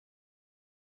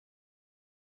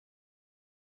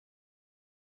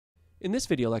In this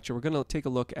video lecture, we're going to take a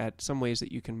look at some ways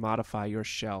that you can modify your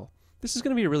shell. This is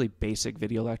going to be a really basic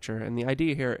video lecture, and the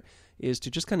idea here is to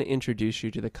just kind of introduce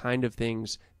you to the kind of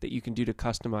things that you can do to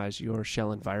customize your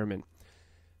shell environment.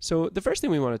 So the first thing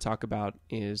we want to talk about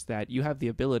is that you have the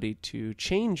ability to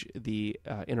change the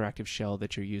interactive shell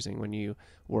that you're using when you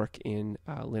work in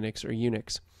Linux or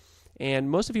Unix. And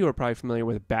most of you are probably familiar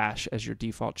with Bash as your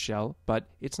default shell, but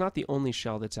it's not the only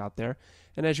shell that's out there.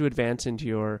 And as you advance into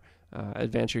your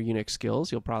Unix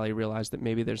skills, you'll probably realize that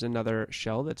maybe there's another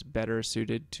shell that's better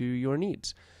suited to your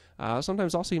needs.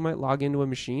 Sometimes also you might log into a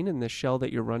machine and the shell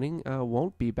that you're running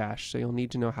won't be Bash, so you'll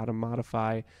need to know how to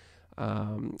modify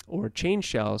or change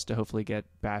shells to hopefully get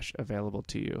Bash available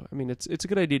to you. I mean, it's a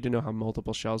good idea to know how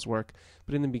multiple shells work,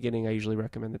 but in the beginning I usually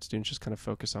recommend that students just kind of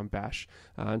focus on Bash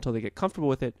until they get comfortable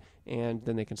with it, and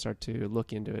then they can start to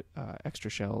look into it, extra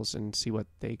shells and see what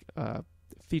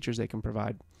features they can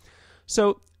provide.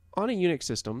 So on a Unix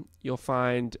system, you'll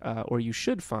find, or you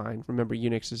should find, remember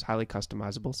Unix is highly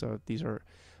customizable, so these are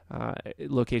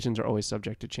locations are always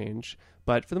subject to change,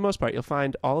 but for the most part you'll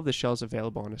find all of the shells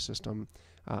available on a system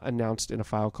announced in a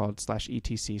file called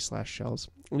 /etc/shells,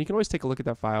 and you can always take a look at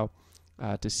that file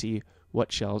to see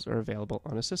what shells are available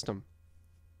on a system.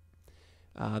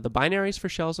 The binaries for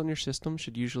shells on your system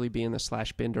should usually be in the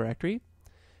 /bin directory,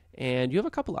 and you have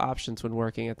a couple of options when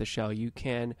working at the shell. You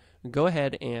can go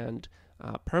ahead and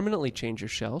permanently change your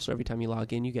shell, so every time you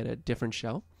log in you get a different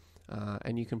shell.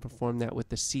 And you can perform that with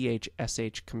the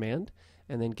chsh command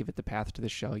and then give it the path to the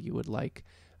shell you would like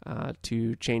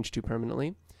to change to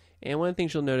permanently. And one of the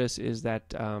things you'll notice is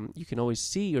that you can always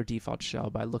see your default shell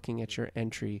by looking at your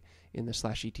entry in the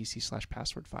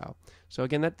 /etc/password file. So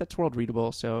again, that's world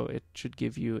readable, so it should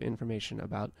give you information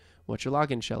about what your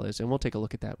login shell is, and we'll take a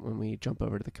look at that when we jump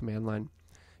over to the command line.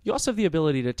 You also have the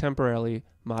ability to temporarily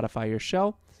modify your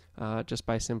shell just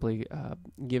by simply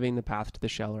giving the path to the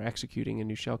shell or executing a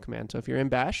new shell command. So if you're in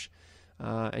Bash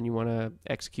and you want to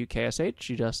execute KSH,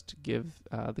 you just give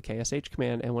the KSH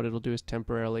command, and what it'll do is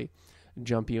temporarily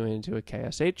jump you into a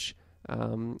KSH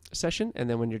session, and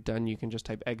then when you're done you can just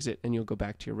type exit and you'll go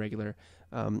back to your regular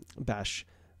Bash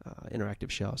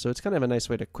interactive shell. So it's kind of a nice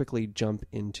way to quickly jump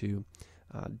into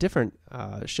different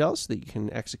shells that you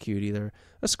can execute either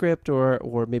a script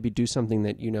or maybe do something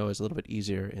that you know is a little bit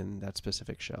easier in that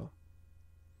specific shell.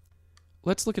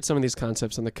 Let's look at some of these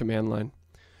concepts on the command line.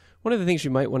 One of the things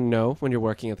you might want to know when you're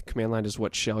working at the command line is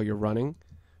what shell you're running.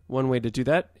 One way to do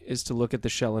that is to look at the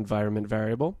shell environment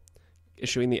variable,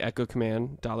 issuing the echo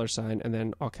command, $, and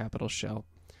then all capital shell,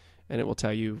 and it will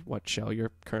tell you what shell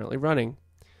you're currently running.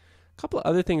 A couple of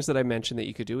other things that I mentioned that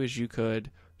you could do is you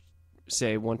could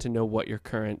say want to know what your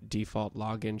current default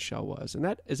login shell was, and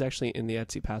that is actually in the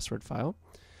etc password file.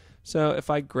 So if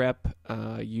I grep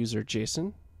user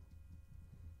JSON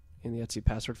in the etc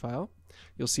password file,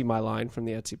 you'll see my line from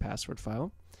the etc password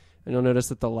file, and you'll notice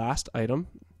that the last item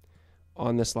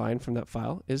on this line from that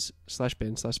file is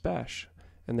 /bin/bash,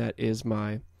 and that is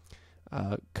my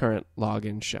current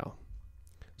login shell.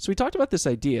 So we talked about this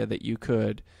idea that you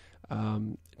could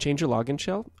change your login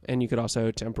shell, and you could also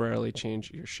temporarily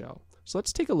change your shell. So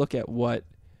let's take a look at what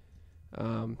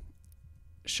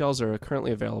shells are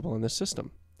currently available in this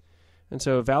system. And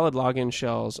so valid login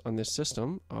shells on this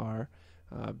system are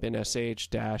bin/sh,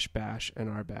 -bash, and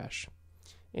rbash.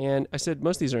 And I said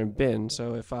most of these are in bin,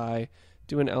 so if I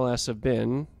do an ls of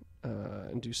bin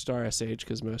and do *sh,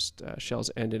 because most shells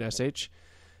end in sh,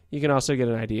 you can also get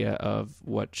an idea of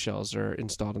what shells are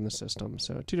installed in the system.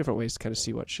 So two different ways to kind of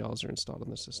see what shells are installed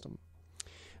in the system.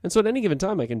 And so at any given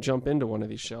time I can jump into one of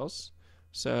these shells.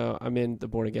 So I'm in the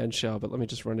born again shell, but let me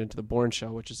just run into the born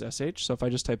shell, which is sh. So if I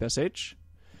just type sh,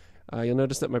 you'll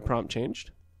notice that my prompt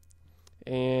changed.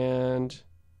 And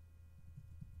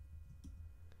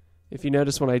if you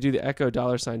notice when I do the echo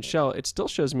 $ shell, it still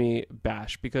shows me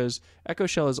bash, because echo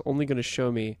shell is only going to show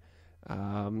me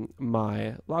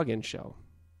my login shell.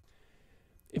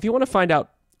 If you want to find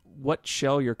out what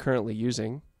shell you're currently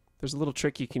using, there's a little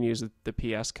trick you can use with the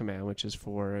ps command, which is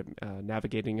for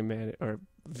navigating or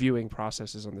viewing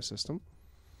processes on the system.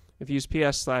 If you use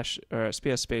ps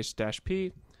space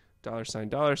 -p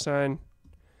 $,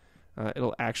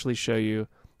 it'll actually show you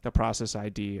the process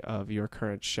ID of your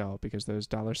current shell, because those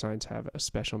 $signs have a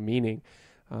special meaning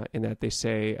in that they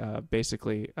say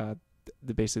basically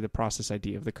the process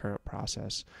ID of the current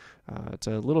process. It's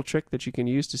a little trick that you can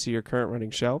use to see your current running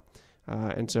shell.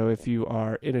 And so if you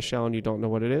are in a shell and you don't know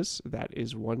what it is, that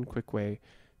is one quick way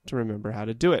to remember how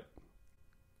to do it.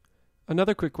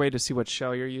 Another quick way to see what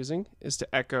shell you're using is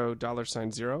to echo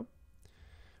 $0.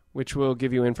 which will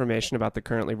give you information about the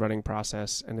currently running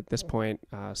process. And at this point,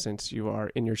 since you are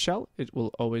in your shell, it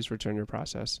will always return your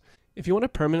process. If you want to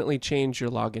permanently change your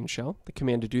login shell, the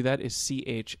command to do that is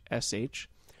chsh.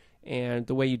 And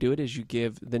the way you do it is you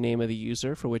give the name of the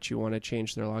user for which you want to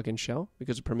change their login shell.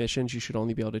 Because of permissions, you should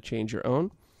only be able to change your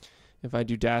own. If I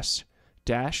do dash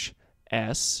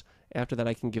s, after that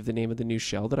I can give the name of the new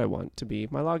shell that I want to be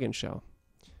my login shell.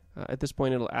 At this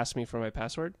point, it'll ask me for my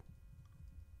password.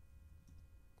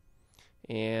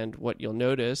 And what you'll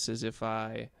notice is if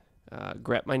I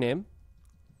grep my name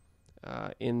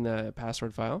in the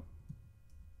password file,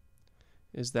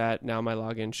 is that now my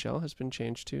login shell has been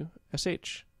changed to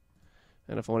sh.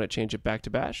 And if I want to change it back to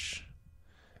bash,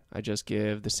 I just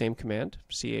give the same command,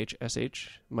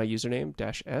 chsh, my username,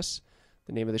 -s,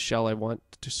 the name of the shell I want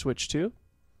to switch to,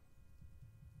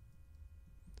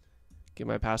 give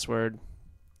my password,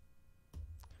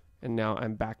 and now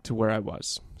I'm back to where I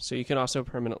was. So you can also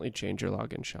permanently change your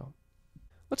login shell.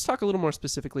 Let's talk a little more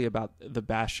specifically about the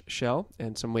bash shell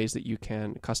and some ways that you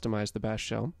can customize the bash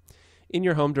shell. In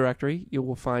your home directory, you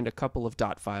will find a couple of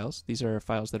dot files. These are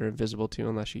files that are invisible to you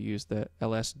unless you use the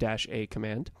ls-a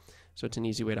command. So it's an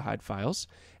easy way to hide files.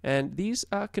 And these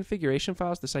configuration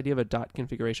files, this idea of a dot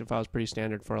configuration file is pretty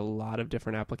standard for a lot of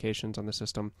different applications on the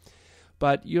system.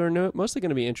 But you're mostly going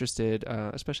to be interested,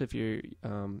 especially if you're,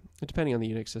 depending on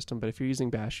the Unix system, but if you're using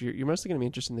bash, you're mostly going to be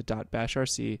interested in the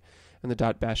 .bashrc and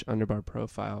the .bash underbar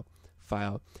profile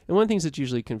file. And one of the things that's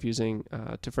usually confusing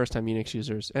to first-time Unix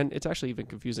users, and it's actually even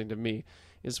confusing to me,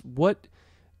 is what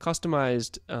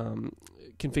customized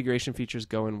configuration features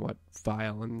go in what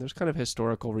file. And there's kind of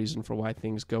historical reason for why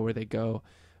things go where they go.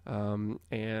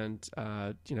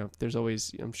 There's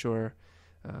always, I'm sure,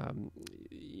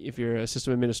 if you're a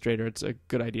system administrator, it's a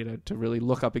good idea to really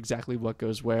look up exactly what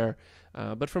goes where.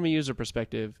 But from a user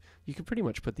perspective, you can pretty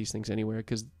much put these things anywhere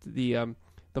because the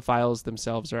files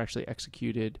themselves are actually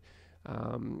executed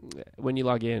when you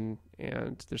log in,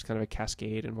 and there's kind of a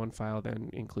cascade, and one file then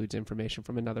includes information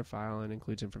from another file and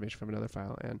includes information from another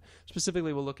file. And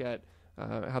specifically, we'll look at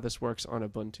how this works on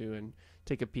Ubuntu and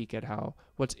take a peek at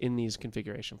what's in these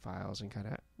configuration files and kind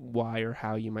of why or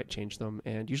how you might change them.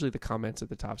 And usually the comments at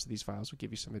the tops of these files will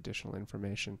give you some additional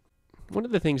information. One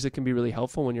of the things that can be really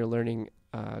helpful when you're learning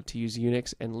to use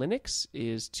Unix and Linux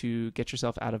is to get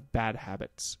yourself out of bad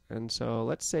habits. And so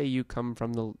let's say you come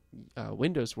from the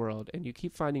Windows world and you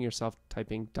keep finding yourself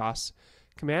typing DOS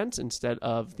commands instead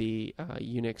of the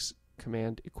Unix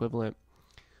command equivalent.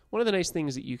 One of the nice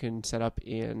things that you can set up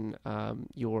in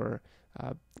your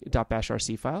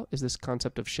 .bashrc file is this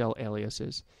concept of shell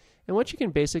aliases. And what you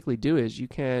can basically do is you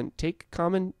can take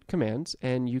common commands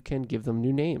and you can give them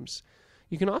new names.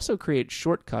 You can also create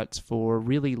shortcuts for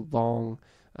really long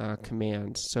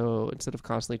commands. So instead of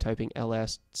constantly typing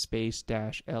ls space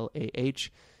 -lah,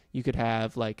 you could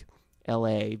have like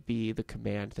LA be the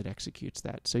command that executes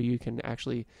that. So you can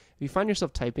actually, if you find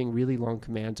yourself typing really long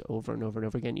commands over and over and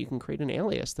over again, you can create an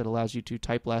alias that allows you to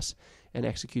type less and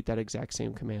execute that exact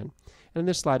same command. And in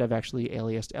this slide, I've actually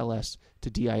aliased ls to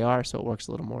dir, so it works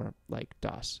a little more like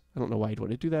DOS. I don't know why you'd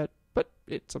want to do that, but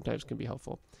it sometimes can be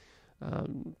helpful.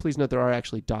 Please note there are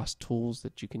actually DOS tools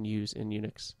that you can use in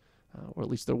Unix, or at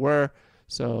least there were.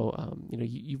 So,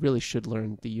 you really should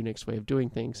learn the Unix way of doing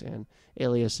things, and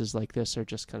aliases like this are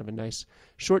just kind of a nice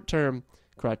short-term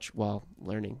crutch while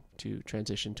learning to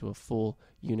transition to a full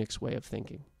Unix way of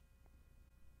thinking.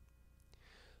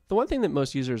 The one thing that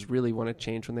most users really want to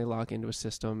change when they log into a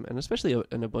system, and especially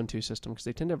an Ubuntu system, because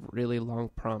they tend to have really long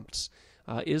prompts,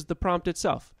 is the prompt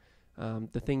itself.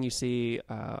 The thing you see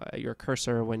at your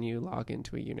cursor when you log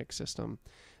into a Unix system.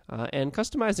 And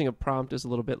customizing a prompt is a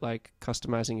little bit like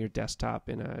customizing your desktop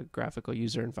in a graphical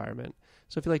user environment.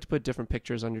 So if you like to put different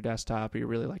pictures on your desktop, or you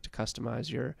really like to customize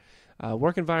your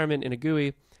work environment in a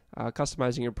GUI,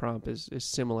 customizing your prompt is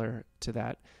similar to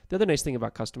that. The other nice thing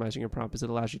about customizing your prompt is it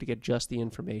allows you to get just the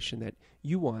information that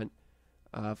you want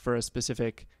for a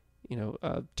specific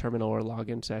terminal or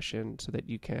login session, so that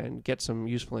you can get some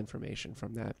useful information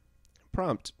from that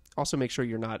prompt. Also make sure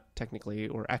you're not technically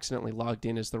or accidentally logged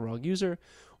in as the wrong user,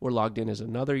 or logged in as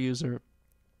another user,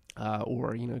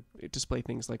 or display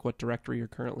things like what directory you're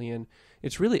currently in.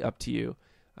 It's really up to you.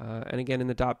 And again, in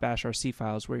the .bashrc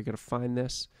files where you're going to find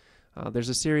this, there's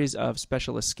a series of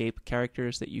special escape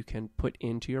characters that you can put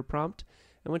into your prompt.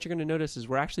 And what you're going to notice is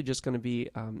we're actually just going to be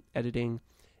editing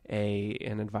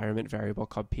an environment variable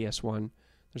called ps1.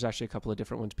 There's actually a couple of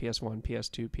different ones, PS1,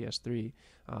 PS2, PS3,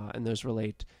 and those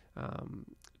relate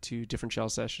to different shell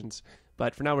sessions.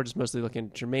 But for now, we're just mostly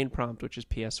looking at your main prompt, which is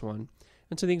PS1.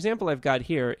 And so the example I've got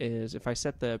here is if I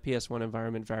set the PS1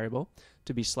 environment variable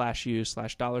to be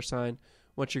 /u/$,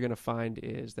 what you're going to find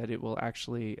is that it will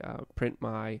actually print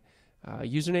my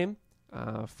username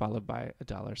followed by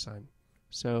a $sign.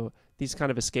 So these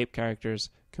kind of escape characters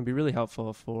can be really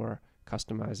helpful for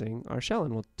customizing our shell,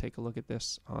 and we'll take a look at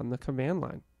this on the command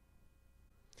line.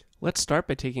 Let's start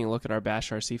by taking a look at our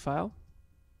bash RC file.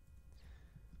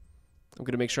 I'm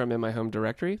going to make sure I'm in my home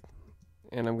directory,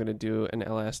 and I'm going to do an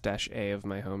ls-a of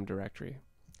my home directory.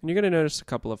 And you're going to notice a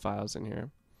couple of files in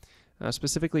here.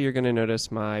 Specifically, you're going to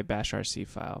notice my bash RC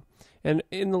file. And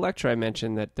in the lecture, I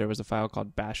mentioned that there was a file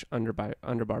called bash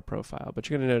underbar profile, but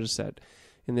you're going to notice that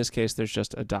in this case, there's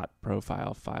just a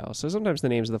 .profile file. So sometimes the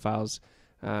names of the files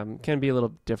can be a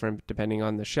little different depending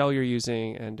on the shell you're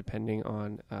using and depending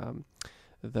on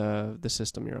the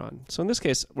system you're on. So in this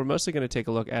case, we're mostly going to take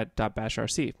a look at .bash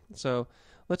RC. So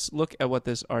let's look at what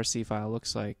this RC file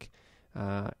looks like,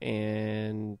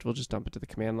 and we'll just dump it to the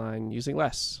command line using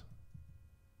less.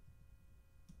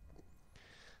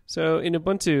 So in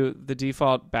Ubuntu, the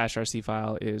default bash RC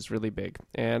file is really big,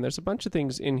 and there's a bunch of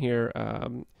things in here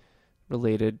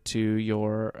related to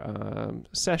your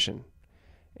session.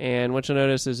 And what you'll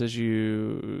notice is as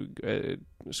you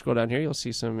scroll down here, you'll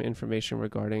see some information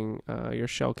regarding your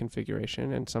shell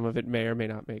configuration, and some of it may or may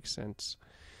not make sense.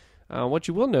 What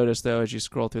you will notice, though, as you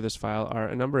scroll through this file are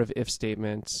a number of if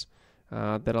statements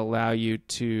that allow you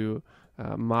to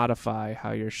modify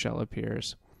how your shell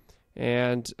appears.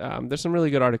 And there's some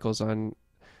really good articles on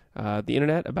the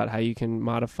internet about how you can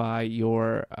modify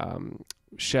your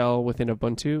shell within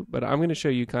Ubuntu, but I'm going to show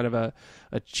you kind of a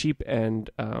cheap and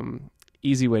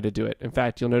easy way to do it. In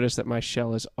fact, you'll notice that my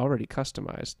shell is already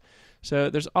customized. So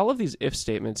there's all of these if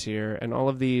statements here and all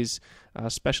of these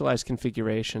specialized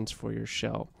configurations for your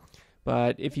shell.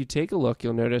 But if you take a look,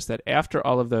 you'll notice that after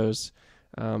all of those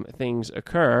things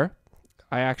occur,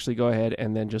 I actually go ahead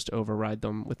and then just override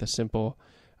them with a simple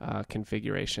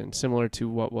configuration, similar to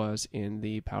what was in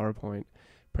the PowerPoint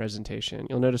presentation.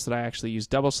 You'll notice that I actually use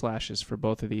double slashes for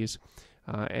both of these,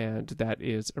 and that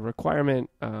is a requirement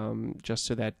just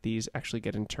so that these actually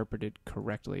get interpreted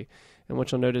correctly. And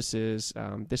what you'll notice is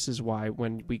this is why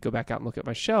when we go back out and look at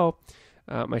my shell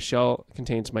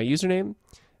contains my username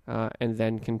and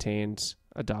then contains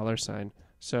a $sign.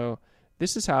 So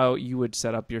this is how you would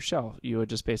set up your shell. You would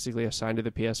just basically assign to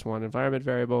the PS1 environment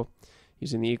variable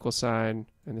using the equal sign,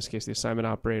 in this case the assignment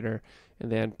operator,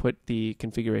 and then put the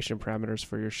configuration parameters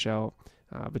for your shell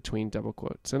between double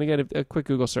quotes. And again, a quick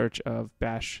Google search of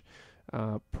bash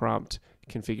prompt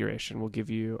configuration will give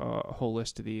you a whole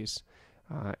list of these,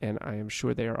 and I am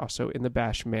sure they are also in the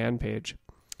bash man page.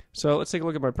 So let's take a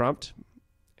look at my prompt,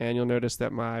 and you'll notice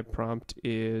that my prompt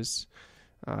is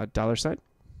 $sign.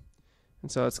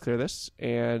 And so let's clear this,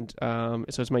 and so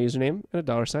it's my username and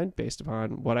a $sign based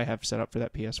upon what I have set up for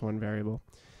that PS1 variable.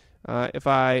 If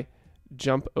I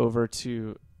jump over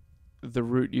to the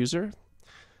root user,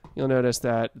 you'll notice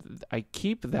that I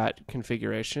keep that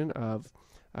configuration of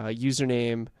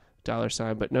username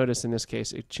 $sign, but notice in this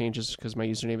case it changes because my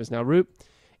username is now root,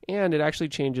 and it actually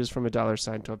changes from a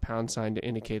 $sign to a £sign to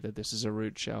indicate that this is a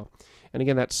root shell. And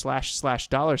again, that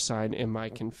 //$ in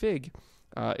my config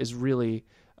is really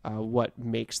what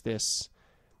makes this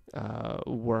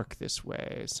work this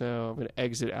way. So I'm going to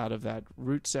exit out of that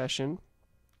root session.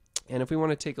 And if we want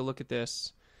to take a look at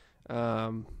this,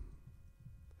 if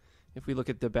we look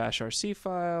at the bash RC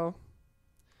file,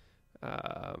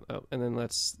 and then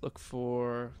let's look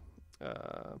for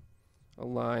a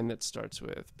line that starts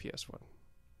with PS1.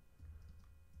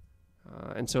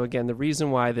 And so again, the reason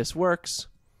why this works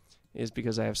is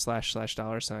because I have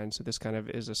 //$. So this kind of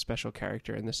is a special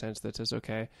character in the sense that says,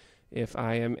 okay, if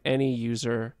I am any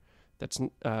user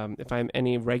if I am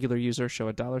any regular user, show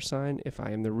a $sign. If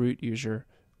I am the root user,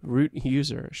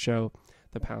 show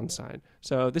the £sign.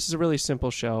 So this is a really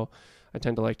simple shell. I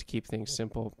tend to like to keep things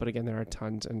simple, but again, there are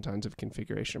tons and tons of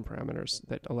configuration parameters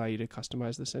that allow you to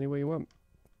customize this any way you want.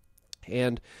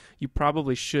 And you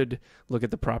probably should look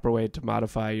at the proper way to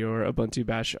modify your Ubuntu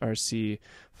bash RC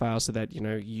file so that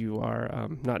you are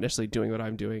not necessarily doing what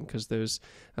I'm doing, because those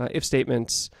if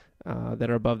statements that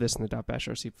are above this in the .bash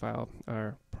RC file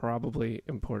are probably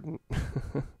important.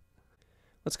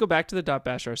 Let's go back to the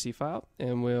 .bash RC file,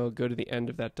 and we'll go to the end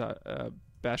of that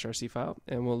bash RC file,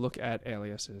 and we'll look at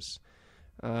aliases.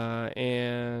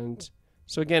 And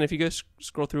so again, if you go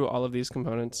scroll through all of these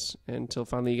components until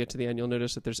finally you get to the end, you'll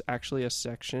notice that there's actually a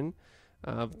section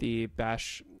of the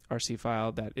bash RC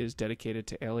file that is dedicated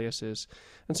to aliases.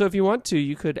 And so if you want to,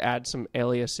 you could add some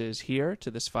aliases here to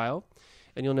this file.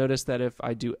 And you'll notice that if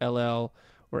I do LL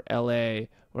or LA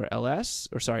or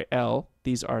L,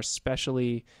 these are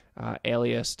specially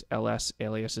aliased LS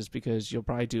aliases, because you'll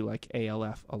probably do like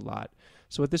ALF a lot.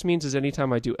 So what this means is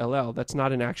anytime I do ll, that's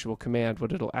not an actual command.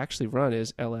 What it'll actually run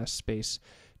is ls space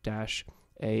dash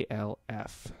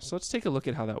ALF. So let's take a look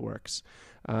at how that works.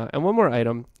 And one more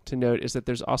item to note is that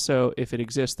there's also, if it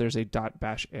exists, there's a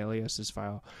 .bash aliases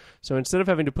file. So instead of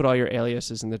having to put all your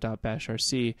aliases in the .bash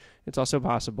RC, it's also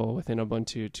possible within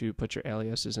Ubuntu to put your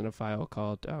aliases in a file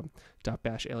called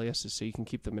 .bash aliases, so you can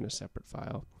keep them in a separate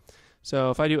file. So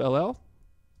if I do ll,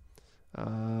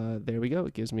 there we go.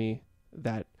 It gives me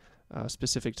that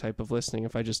specific type of listening.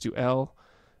 If I just do L,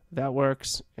 that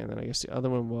works. And then I guess the other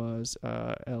one was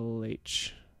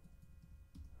LH.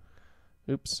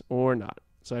 Oops, or not.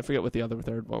 So I forget what the other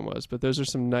third one was, but those are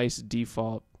some nice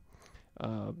default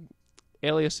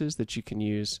aliases that you can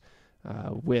use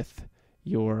with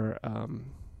your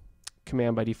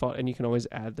command by default, and you can always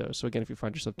add those. So again, if you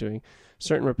find yourself doing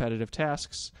certain repetitive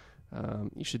tasks,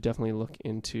 you should definitely look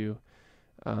into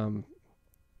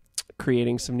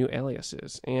creating some new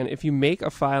aliases. And if you make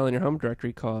a file in your home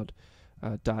directory called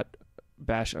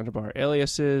 .bash underbar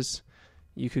aliases,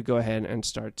 you could go ahead and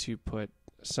start to put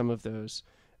some of those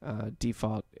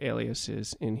default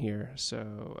aliases in here.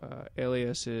 So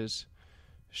aliases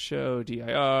show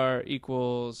dir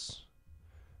equals,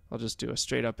 I'll just do a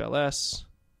straight up ls,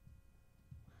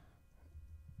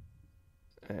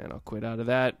 and I'll quit out of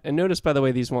that. And notice, by the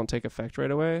way, these won't take effect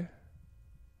right away,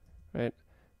 right?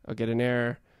 I'll get an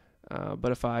error,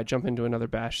 but if I jump into another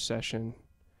bash session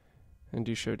and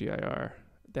do show dir,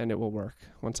 then it will work.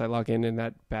 Once I log in, and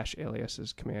that bash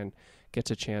aliases command gets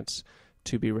a chance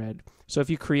to be read. So if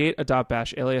you create a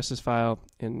 .bash aliases file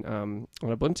in on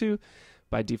Ubuntu,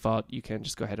 by default, you can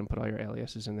just go ahead and put all your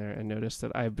aliases in there. And notice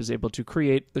that I was able to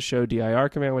create the show dir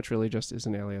command, which really just is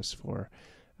an alias for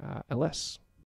ls.